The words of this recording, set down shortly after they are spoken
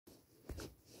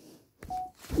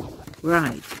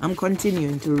Right, I'm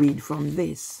continuing to read from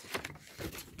this.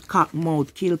 Cock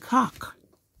mouth kill cock.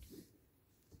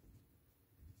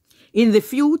 In the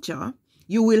future,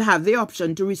 you will have the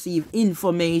option to receive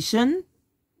information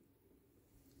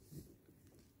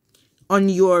on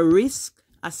your risk.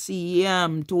 I see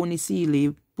Tony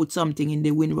Seeley put something in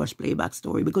the Windrush playback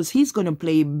story because he's going to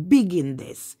play big in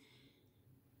this.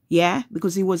 Yeah,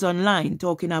 because he was online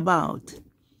talking about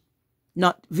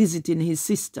not visiting his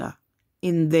sister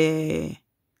in the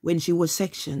when she was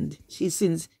sectioned. He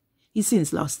since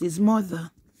lost his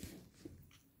mother.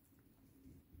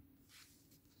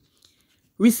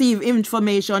 Receive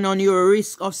information on your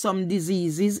risk of some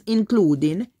diseases,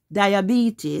 including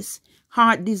diabetes,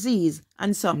 heart disease,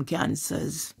 and some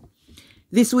cancers.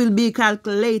 This will be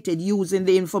calculated using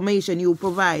the information you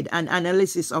provide and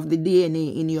analysis of the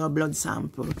DNA in your blood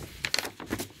sample.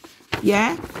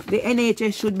 Yeah, the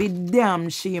NHS should be damn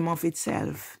shame of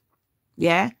itself.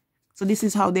 Yeah, so this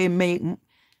is how they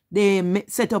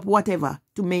set up whatever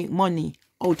to make money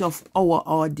out of our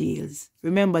ordeals.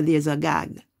 Remember, there's a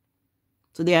gag.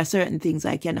 So there are certain things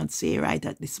I cannot say right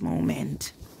at this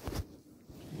moment.